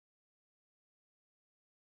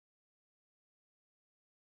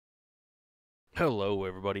Hello,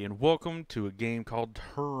 everybody, and welcome to a game called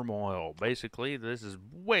Turmoil. Basically, this is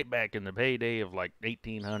way back in the heyday of like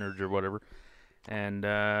 1800s or whatever, and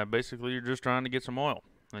basically, you're just trying to get some oil.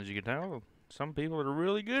 As you can tell, some people are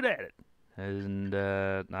really good at it, and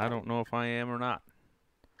I don't know if I am or not.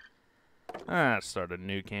 Start a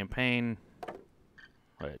new campaign.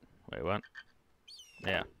 Wait, what?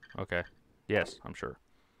 Yeah, okay. Yes, I'm sure.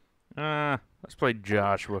 Let's play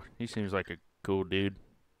Joshua. He seems like a cool dude.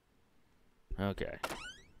 Okay.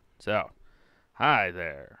 So, hi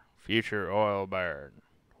there, future oil baron.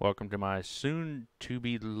 Welcome to my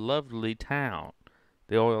soon-to-be lovely town.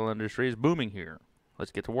 The oil industry is booming here.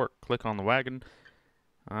 Let's get to work. Click on the wagon.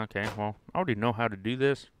 Okay, well, I already know how to do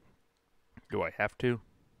this. Do I have to?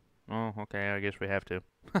 Oh, okay, I guess we have to.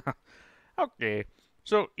 Okay,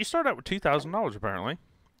 so you start out with $2,000 apparently.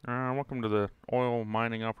 Welcome to the oil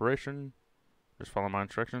mining operation. Just follow my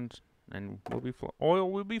instructions, and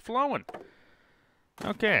oil will be flowing.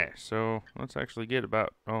 Okay, so let's actually get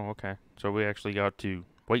about... Oh, okay. So we actually got to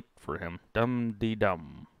wait for him.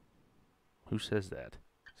 Dum-de-dum. Who says that?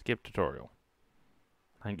 Skip tutorial.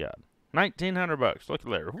 Thank God. 1,900 bucks. Look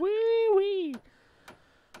there. Wee-wee.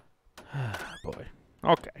 Boy.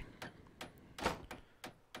 Okay.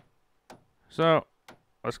 So,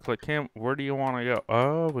 let's click him. Where do you want to go?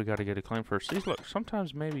 Oh, we got to get a claim first. See, look,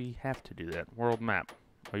 sometimes maybe you have to do that. World map.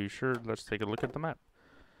 Are you sure? Let's take a look at the map.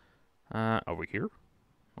 Are we here?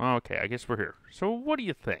 Okay, I guess we're here. So what do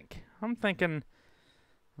you think? I'm thinking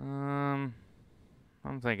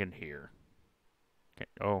here. Okay.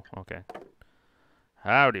 Oh, okay.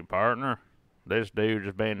 Howdy, partner. This dude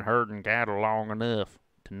has been herding cattle long enough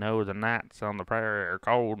to know the nights on the prairie are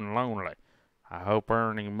cold and lonely. I hope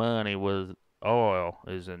earning money with oil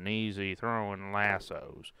is an easy throwing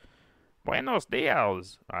lassos. Buenos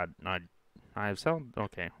dias. I have sold.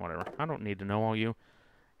 Okay, whatever. I don't need to know all you.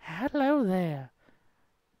 Hello there.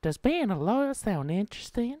 Does being a lawyer sound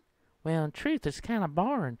interesting? Well, in truth, it's kind of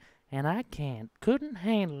boring, and I couldn't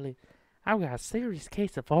handle it. I've got a serious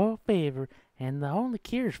case of oil fever, and the only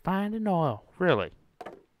cure is finding oil. Really?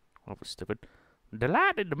 That was stupid.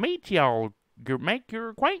 Delighted to meet y'all. Make your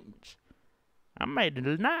acquaintance. I made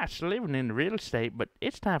a nice living in the real estate, but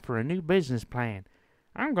it's time for a new business plan.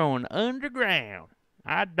 I'm going underground.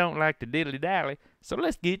 I don't like to dilly-dally, so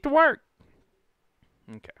let's get to work.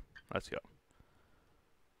 Okay, let's go.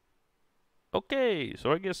 Okay,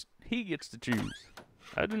 so I guess he gets to choose.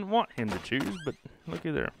 I didn't want him to choose, but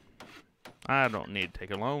looky there. I don't need to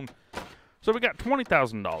take a loan. So we got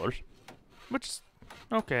 $20,000, which is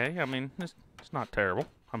okay. I mean, it's not terrible.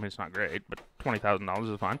 I mean, it's not great, but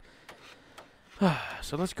 $20,000 is fine.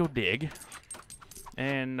 So let's go dig.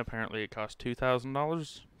 And apparently it costs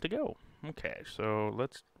 $2,000 to go. Okay, so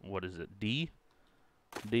let's, what is it? D,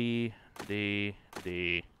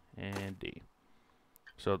 and D.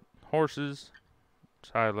 So horses,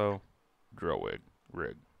 silo, drill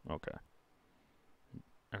rig. Okay.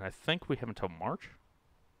 And I think we have until March.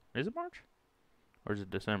 Is it March? Or is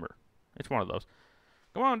it December? It's one of those.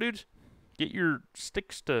 Come on, dudes. Get your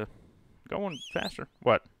sticks to going faster.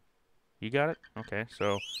 What? You got it? Okay,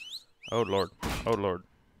 so... Oh, Lord. Oh, Lord.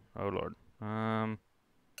 Oh, Lord.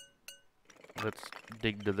 Let's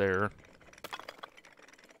dig to there.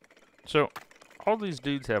 So, all these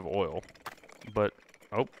dudes have oil, but...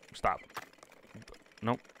 Oh, stop.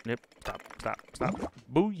 Nope. Yep. Stop.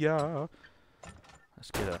 Booyah.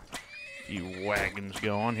 Let's get a few wagons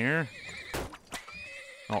going here.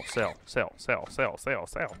 Oh, sell.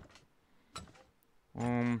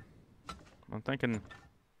 I'm thinking...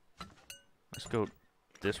 Let's go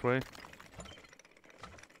this way.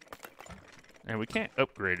 And we can't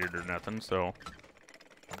upgrade it or nothing, so...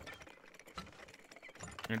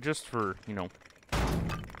 And just for, you know...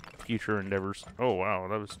 future endeavors. Oh wow,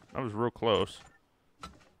 that was real close.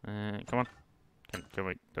 Come on, can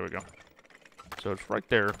we? There we go. So it's right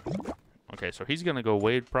there. Okay, so he's gonna go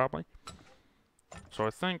wade probably. So I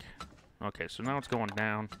think. Okay, so now it's going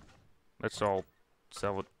down. Let's all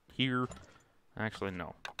sell it here. Actually,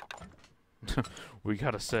 no. We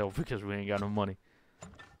gotta sell because we ain't got no money.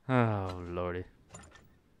 Oh lordy.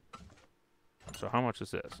 So how much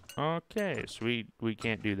is this? Okay, so we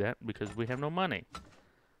can't do that because we have no money.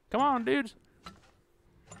 Come on, dudes.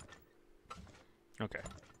 Okay.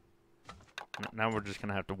 Now we're just going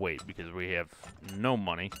to have to wait because we have no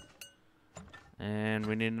money. And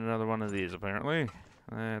we need another one of these, apparently.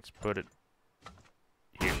 Let's put it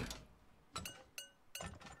here.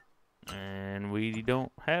 And we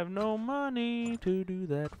don't have no money to do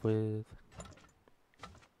that with.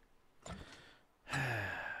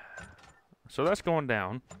 So that's going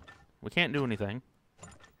down. We can't do anything.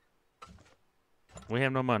 We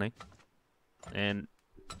have no money. And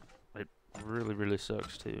it really, really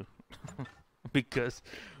sucks too. Because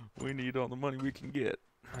we need all the money we can get.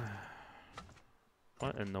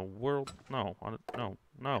 What in the world? No,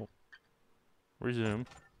 no. Resume.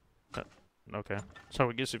 Okay. So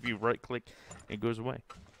I guess if you right click, it goes away.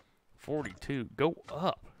 42. Go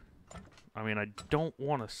up. I mean, I don't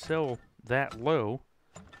want to sell that low.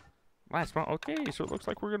 Last month. Okay, so it looks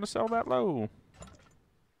like we're going to sell that low.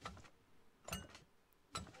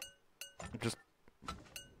 Just.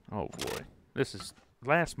 Oh boy. This is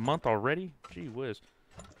last month already? Gee whiz.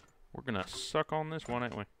 We're going to suck on this one,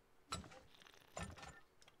 ain't we?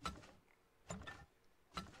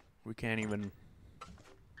 We can't even.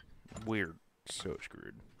 Weird. So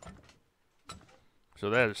screwed. So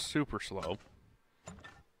that is super slow.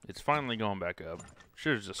 It's finally going back up.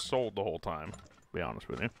 Should have just sold the whole time, to be honest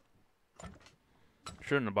with you.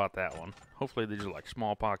 Shouldn't have bought that one. Hopefully these are like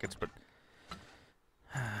small pockets, but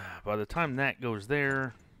by the time that goes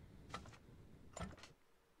there,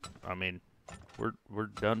 I mean, we're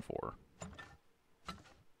done for.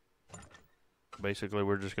 Basically,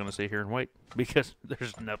 we're just gonna sit here and wait because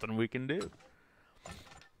there's nothing we can do.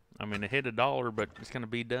 I mean, it hit $1, but it's gonna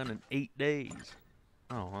be done in 8 days.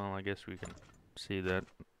 Oh well, I guess we can see that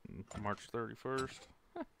March 31st.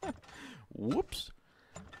 Whoops.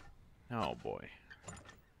 Oh boy.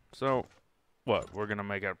 So, what? We're gonna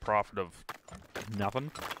make a profit of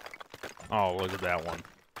nothing? Oh, look at that one.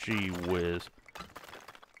 Gee whiz.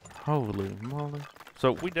 Holy moly.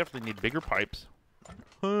 So, we definitely need bigger pipes.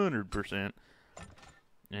 100%.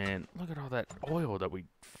 And look at all that oil that we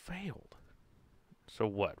failed. So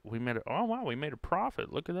what? We made a, oh wow, we made a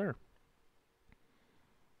profit. Look at there.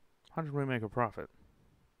 How did we make a profit?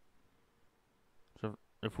 So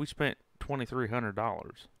if we spent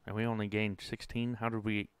 $2,300 and we only gained 16, how did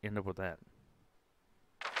we end up with that?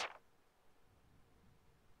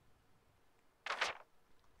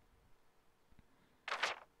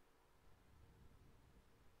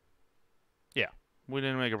 Yeah, we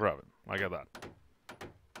didn't make a profit. Like I thought.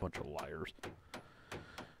 Bunch of liars.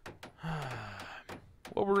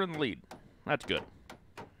 Well, we're in the lead. That's good.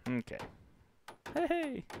 Okay.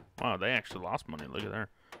 Hey! Wow, they actually lost money. Look at there.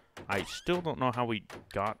 I still don't know how we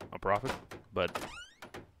got a profit, but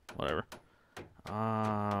whatever.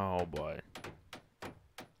 Oh, boy.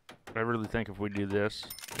 I really think if we do this,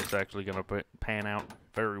 it's actually going to pan out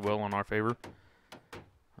very well in our favor.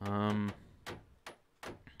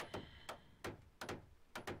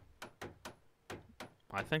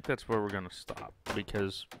 I think that's where we're going to stop,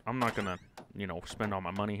 because I'm not going to, you know, spend all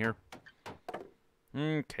my money here.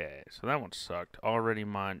 Okay, so that one sucked. Already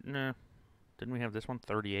mine. Nah. Didn't we have this one?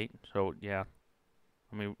 38. So, yeah.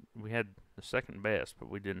 I mean, we had the second best, but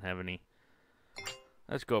we didn't have any.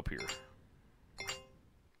 Let's go up here.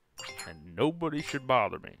 And nobody should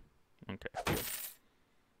bother me. Okay.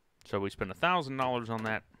 So we spent $1,000 on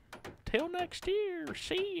that. Till next year.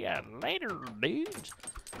 See ya later, dudes.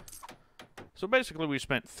 So basically, we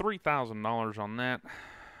spent $3,000 on that.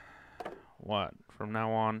 What? From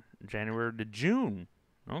now on, January to June.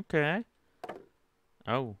 Okay.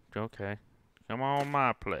 Oh, okay. Come on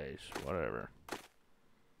my place. Whatever.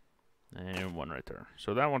 And one right there.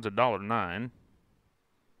 So that one's $1.09.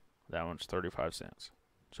 That one's 35 cents.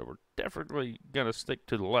 So we're definitely going to stick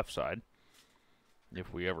to the left side.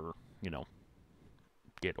 If we ever, you know,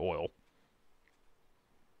 get oil.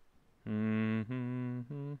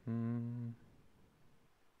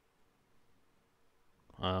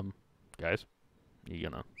 Guys, you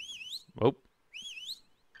gonna? Oh,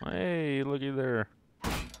 hey, looky there.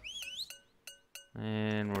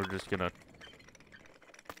 And we're just gonna.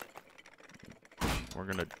 We're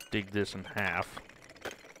gonna dig this in half.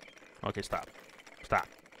 Okay, stop. Stop.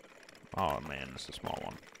 Oh man, this is a small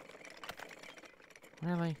one.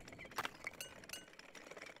 Really?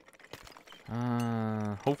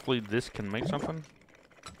 Hopefully this can make something.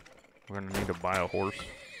 We're gonna need to buy a horse.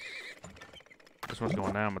 This one's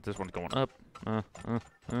going down, but this one's going up.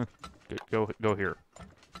 Go here.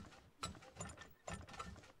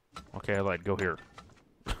 Okay, I lied. Go here.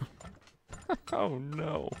 Oh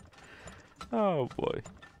no. Oh boy.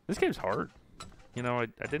 This game's hard. You know, I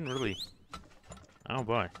didn't really. Oh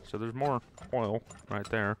boy. So there's more oil right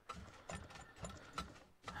there.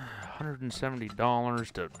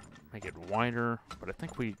 $170 to make it wider, but I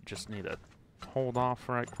think we just need to hold off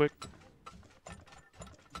right quick.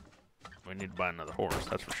 We need to buy another horse,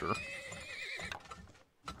 that's for sure.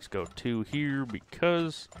 Let's go 2 here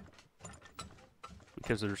because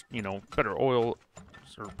there's, you know, better oil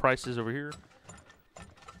sort of prices over here.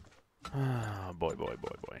 Oh, boy.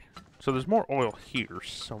 So there's more oil here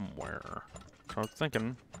somewhere. So I was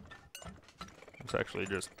thinking, let's actually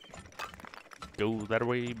just go that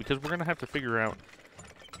way, because we're gonna have to figure out,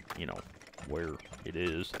 you know, where it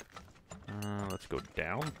is. Let's go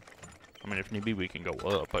down. I mean, if need be, we can go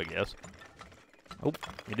up, I guess. Oh,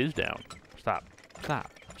 it is down. Stop. Stop.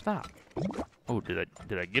 Stop. Oh, did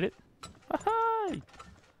I get it? Hi.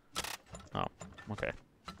 Oh, okay.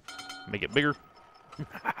 Make it bigger. Can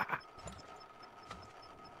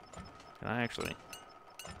I actually?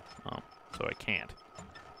 Oh, so I can't.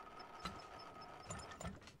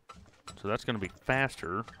 So that's gonna be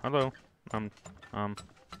faster. Hello. Go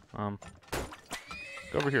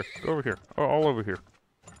over here. Go over here. Oh, all over here.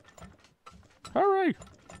 Hurry!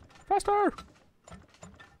 Faster!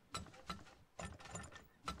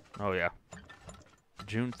 Oh, yeah.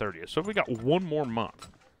 June 30th. So we got one more month.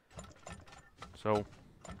 So,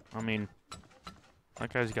 I mean,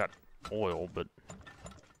 that guy's got oil, but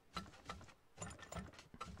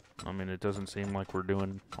I mean, it doesn't seem like we're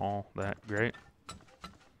doing all that great.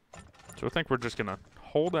 So I think we're just gonna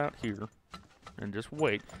hold out here and just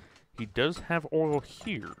wait. He does have oil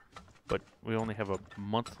here, but we only have a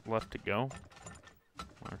month left to go.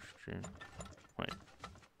 March, June. Wait.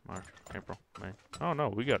 March, April, May. Oh no,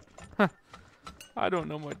 we got. Huh. I don't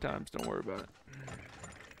know my times. Don't worry about it.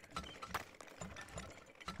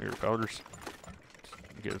 Here, powders.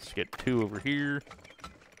 Let's get 2 over here.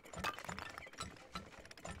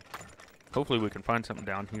 Hopefully we can find something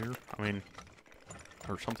down here. I mean,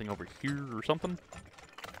 or something over here or something.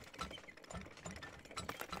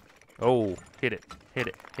 Oh, hit it. Hit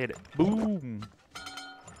it. Hit it. Boom.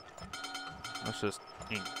 Let's just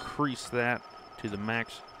increase that to the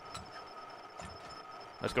max.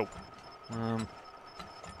 Let's go.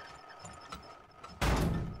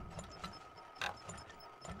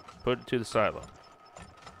 Put it to the silo.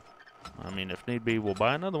 I mean, if need be, we'll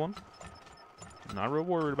buy another one. Not real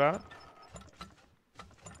worried about it.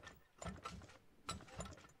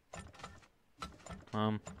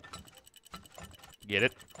 Get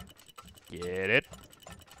it. Get it.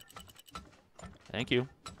 Thank you.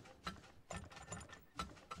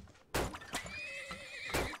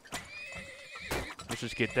 Let's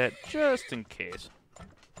just get that just in case.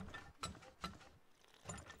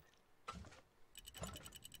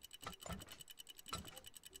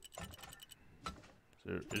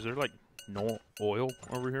 Is there like no oil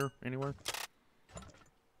over here anywhere?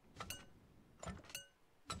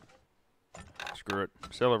 Screw it.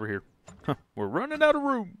 Sell over here. We're running out of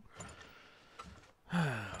room.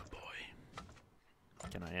 Oh, boy.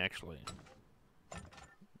 Can I actually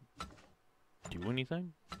do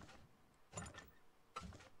anything?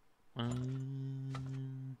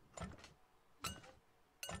 Come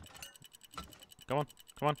on.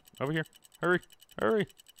 Come on. Over here. Hurry. Hurry.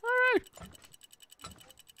 Hurry.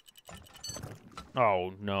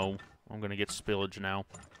 Oh, no. I'm going to get spillage now.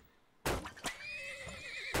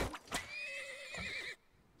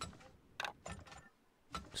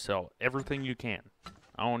 Sell everything you can.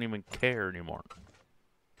 I don't even care anymore.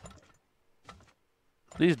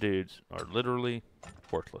 These dudes are literally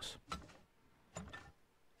worthless.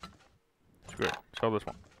 Screw it. Sell this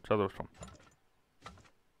one. Sell this one.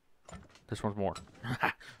 This one's more.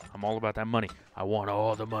 I'm all about that money. I want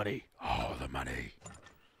all the money. All the money.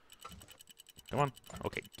 Come on.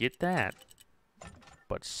 Okay, get that.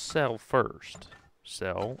 But sell first.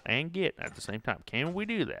 Sell and get at the same time. Can we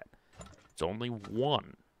do that? It's only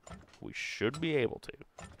one. We should be able to.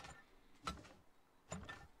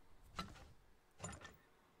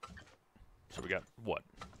 So we got, what?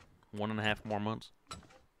 1.5 more months?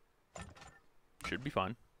 Should be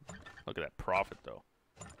fine. Look at that profit, though.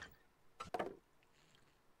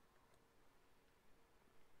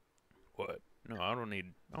 What? No, I don't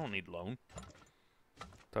need loan.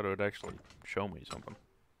 Thought it would actually show me something.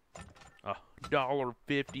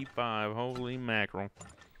 $1.55. Holy mackerel.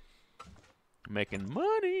 Making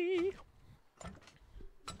money.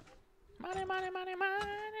 Money, money, money,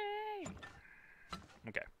 money.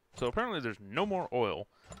 Okay. So apparently there's no more oil.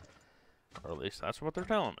 Or at least that's what they're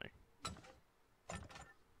telling me.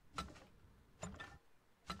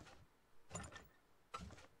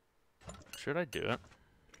 Should I do it?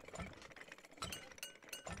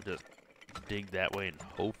 Just dig that way and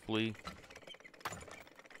hopefully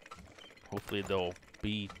there'll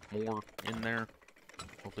be more in there.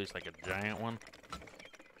 Hopefully it's like a giant one.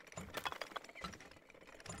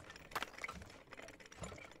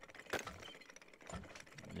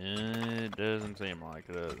 It doesn't seem like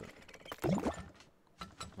it, does it?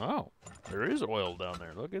 Oh, there is oil down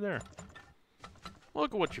there. Look at there.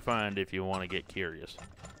 Look at what you find if you want to get curious.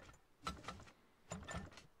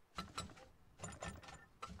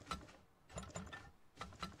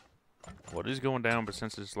 What is going down, but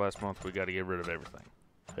since it's last month, we got to get rid of everything.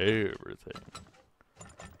 Everything.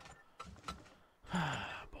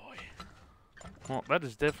 Well, that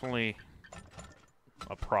is definitely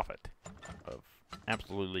a profit of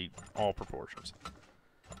absolutely all proportions.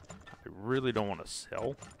 I really don't want to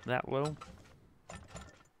sell that low.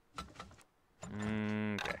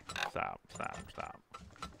 Okay, stop.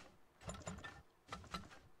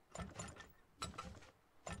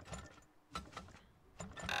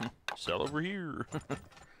 Sell over here.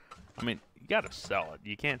 I mean, you gotta sell it.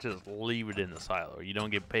 You can't just leave it in the silo. You don't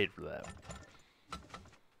get paid for that.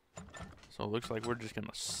 So it looks like we're just gonna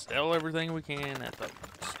sell everything we can at the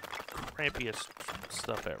crappiest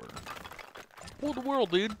stuff ever. What the world,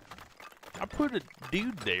 dude? I put a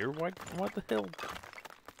dude there. What the hell?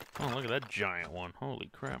 Oh, look at that giant one. Holy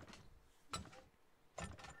crap.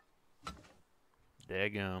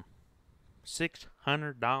 Daggum.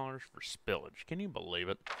 $600 for spillage. Can you believe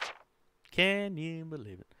it? Can you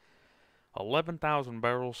believe it? 11,000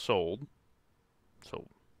 barrels sold. So,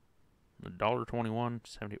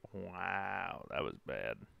 $1.21.70. Wow, that was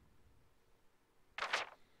bad.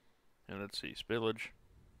 And let's see, spillage.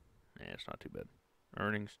 Yeah, it's not too bad.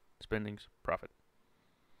 Earnings, spendings, profit.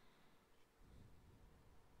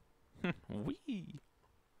 Wee.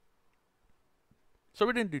 So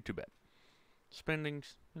we didn't do too bad.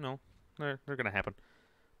 Spendings, you know, they're gonna happen,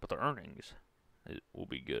 but the earnings, it will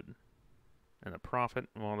be good. And the profit,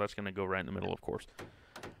 well, that's gonna go right in the middle, of course.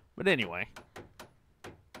 But anyway,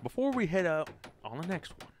 before we head out on the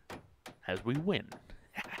next one, as we win.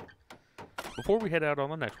 Before we head out on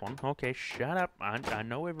the next one, okay, shut up. I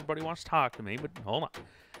know everybody wants to talk to me, but hold on.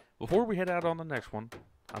 Before we head out on the next one,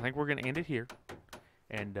 I think we're gonna end it here.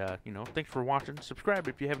 And, you know, thanks for watching. Subscribe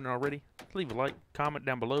if you haven't already. Leave a like, comment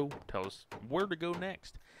down below. Tell us where to go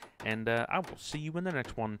next. And I will see you in the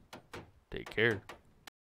next one. Take care.